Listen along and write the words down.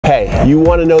Hey, you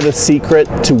want to know the secret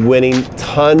to winning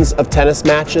tons of tennis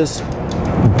matches?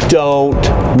 Don't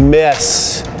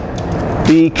miss.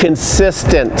 Be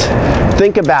consistent.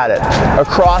 Think about it.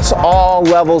 Across all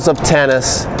levels of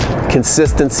tennis,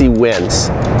 consistency wins.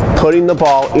 Putting the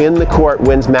ball in the court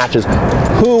wins matches.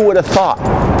 Who would have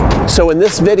thought? So in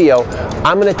this video,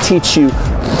 I'm going to teach you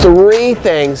 3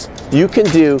 things you can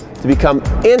do to become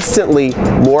instantly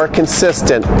more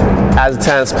consistent as a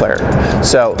tennis player.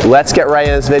 So let's get right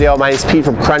into this video. My name is Pete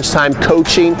from Crunch Time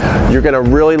Coaching. You're going to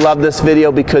really love this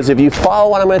video because if you follow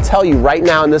what I'm going to tell you right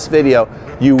now in this video,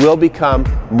 you will become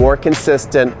more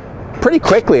consistent pretty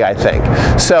quickly, I think.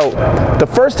 So the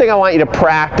first thing I want you to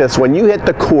practice when you hit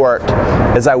the court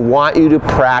is I want you to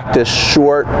practice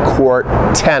short court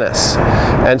tennis.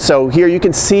 And so here you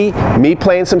can see me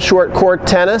playing some short court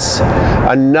tennis.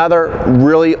 Another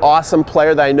really awesome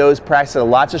player that I know is practicing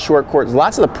lots of short courts.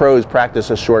 Lots of the pros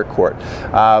practice a short court.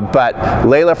 But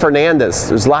Leylah Fernandez,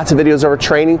 there's lots of videos of her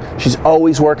training. She's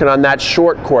always working on that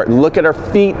short court. And look at her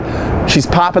feet. She's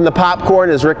popping the popcorn,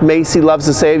 as Rick Macy loves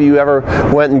to say. If you ever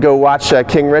went and go watch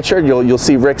King Richard, you'll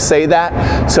see Rick say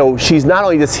that. So she's not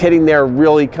only just hitting there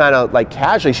really kind of like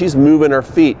casually, she's moving her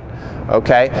feet.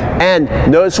 Okay, and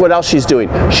notice what else she's doing.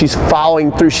 She's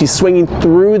following through, she's swinging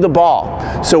through the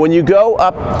ball. So when you go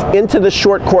up into the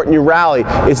short court and you rally,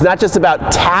 it's not just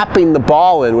about tapping the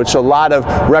ball in, which a lot of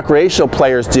recreational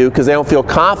players do because they don't feel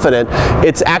confident.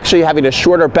 It's actually having a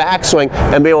shorter backswing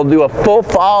and be able to do a full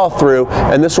follow through,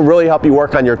 and this will really help you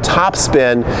work on your top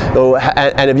spin.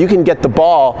 And if you can get the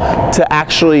ball to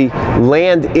actually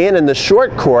land in the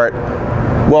short court,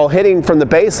 well, hitting from the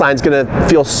baseline is going to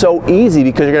feel so easy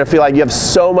because you're going to feel like you have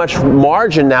so much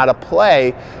margin now to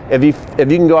play. If you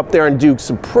can go up there and do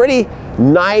some pretty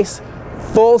nice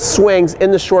full swings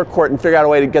in the short court and figure out a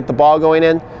way to get the ball going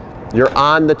in, you're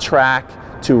on the track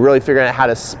to really figuring out how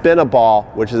to spin a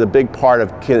ball, which is a big part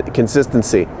of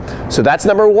consistency. So that's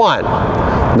number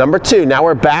 1. Number 2, now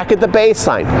we're back at the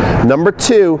baseline. Number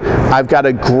 2, I've got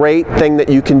a great thing that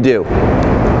you can do.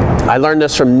 I learned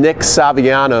this from Nick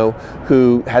Saviano,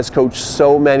 who has coached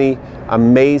so many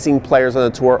amazing players on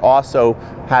the tour, also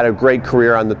had a great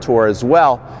career on the tour as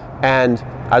well. And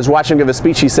I was watching him give a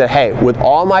speech. He said, hey, with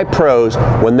all my pros,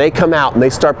 when they come out and they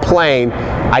start playing,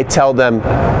 I tell them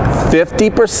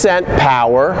 50%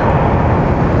 power,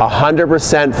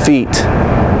 100%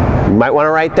 feet. You might want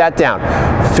to write that down.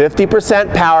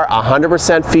 50% power,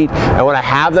 100% feet, and when I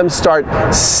have them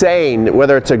start saying,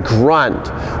 whether it's a grunt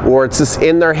or it's just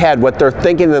in their head, what they're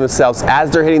thinking to themselves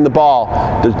as they're hitting the ball,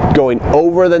 they're going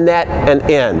over the net and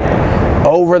in,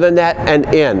 over the net and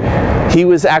in. He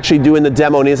was actually doing the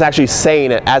demo and he was actually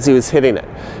saying it as he was hitting it.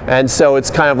 And so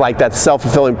it's kind of like that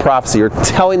self-fulfilling prophecy. You're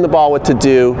telling the ball what to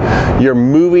do, you're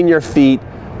moving your feet,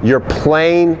 you're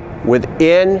playing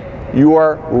within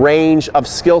your range of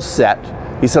skill set.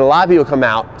 He said a lot of people come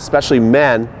out, especially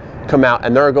men, come out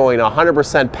and they're going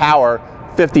 100% power,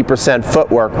 50%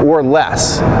 footwork or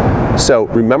less. So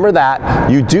remember that,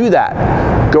 you do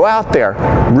that. Go out there,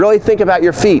 really think about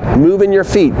your feet, moving your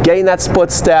feet, getting that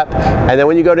split step, and then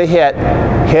when you go to hit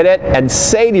it and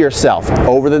say to yourself,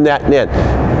 over the net and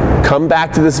in. Come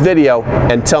back to this video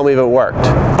and tell me if it worked.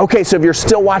 Okay, so if you're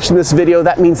still watching this video,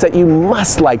 that means that you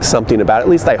must like something about it. At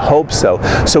least I hope so.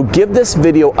 So give this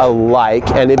video a like,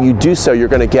 and if you do so, you're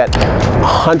gonna get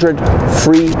 100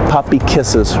 free puppy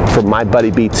kisses from my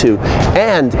buddy B2.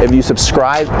 And if you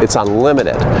subscribe, it's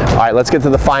unlimited. All right, let's get to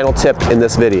the final tip in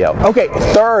this video. Okay,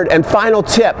 third and final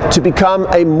tip to become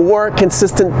a more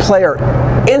consistent player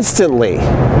instantly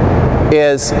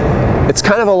is, it's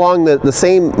kind of along the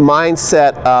same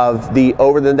mindset of the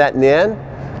over the net and in,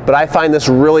 but I find this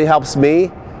really helps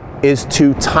me, is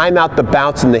to time out the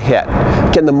bounce and the hit.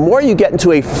 Again, the more you get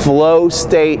into a flow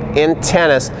state in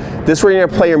tennis, this is where you're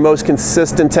gonna play your most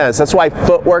consistent tennis. That's why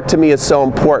footwork to me is so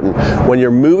important. When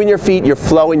you're moving your feet, you're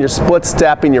flowing, you're split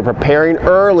stepping, you're preparing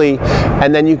early,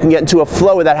 and then you can get into a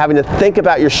flow without having to think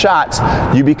about your shots,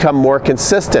 you become more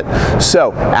consistent.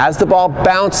 So as the ball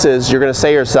bounces, you're gonna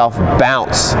say to yourself,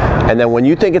 bounce. And then when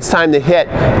you think it's time to hit,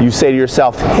 you say to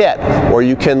yourself, hit, or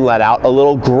you can let out a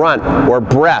little grunt or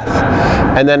breath.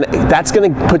 And then that's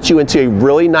going to put you into a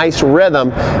really nice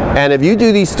rhythm. And if you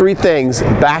do these 3 things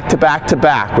back to back to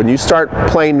back, when you start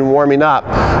playing and warming up,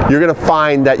 you're going to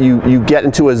find that you get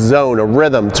into a zone, a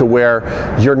rhythm, to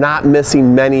where you're not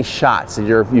missing many shots.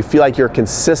 You feel like you're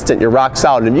consistent, you're rock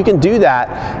solid. And if you can do that,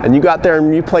 and you go out there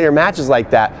and you play your matches like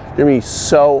that, you're going to be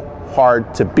so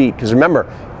hard to beat. Because remember,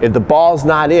 if the ball's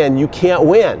not in, you can't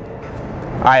win.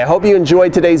 All right, I hope you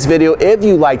enjoyed today's video. If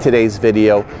you like today's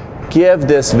video, give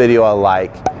this video a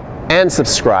like and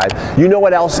subscribe. You know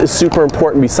what else is super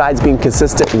important besides being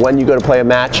consistent when you go to play a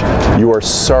match? Your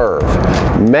serve.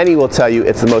 Many will tell you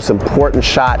it's the most important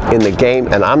shot in the game,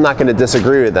 and I'm not going to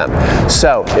disagree with them.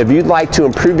 So if you'd like to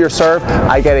improve your serve,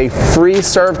 I get a free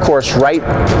serve course right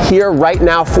here, right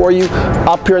now for you,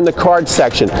 up here in the card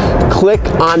section. Click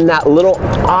on that little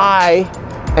I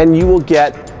and you will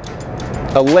get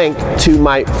a link to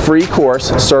my free course,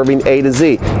 Serving A to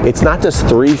Z. It's not just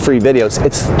 3 free videos,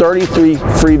 it's 33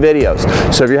 free videos.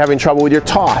 So if you're having trouble with your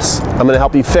toss, I'm going to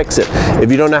help you fix it.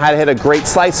 If you don't know how to hit a great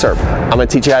slice serve, I'm going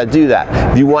to teach you how to do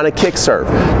that. If you want to kick serve,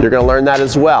 you're going to learn that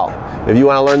as well. If you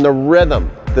want to learn the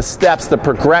rhythm, the steps, the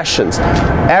progressions,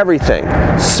 everything,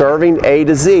 Serving A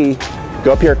to Z,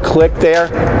 go up here, click there,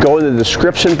 go in the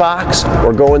description box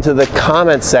or go into the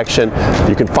comment section.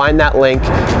 You can find that link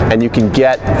and you can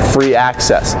get free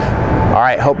access. All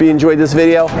right, hope you enjoyed this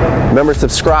video. Remember to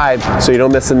subscribe so you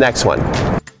don't miss the next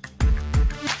one.